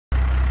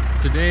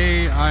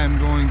Today I am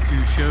going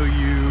to show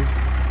you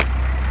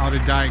how to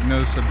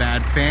diagnose a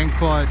bad fan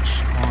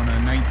clutch on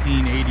a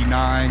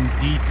 1989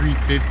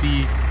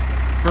 D350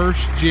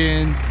 first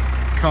gen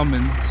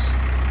Cummins.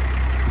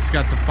 It's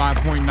got the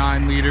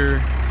 5.9 liter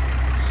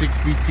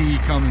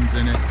 6BT Cummins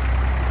in it,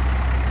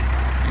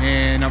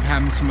 and I'm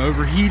having some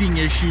overheating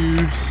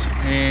issues,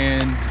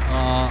 and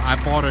I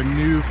bought a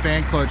new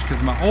fan clutch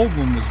because my old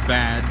one was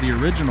bad, the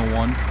original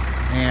one,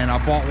 and I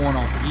bought one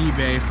off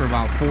eBay for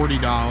about $40,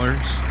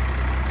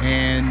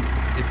 and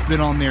it's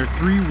been on there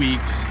 3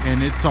 weeks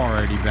and it's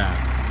already bad.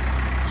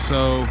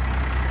 So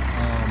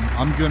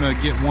I'm gonna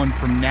get one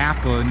from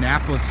Napa.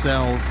 Napa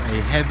sells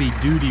a heavy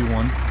duty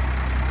one,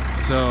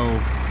 so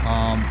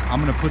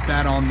I'm gonna put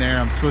that on there.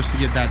 I'm supposed to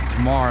get that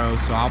tomorrow,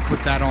 so I'll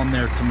put that on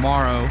there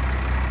tomorrow,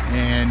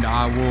 and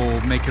I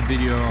will make a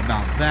video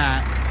about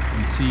that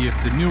and see if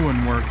the new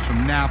one works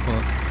from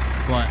Napa.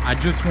 But I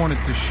just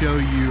wanted to show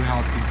you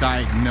how to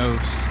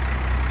diagnose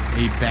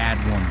a bad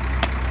one.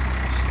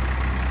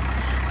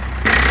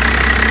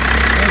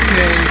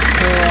 Okay,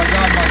 so I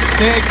got my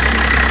stick,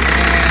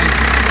 and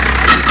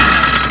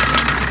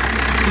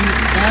see,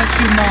 that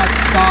should not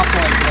stop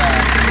like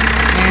that,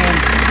 and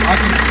I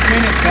can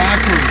spin it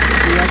backwards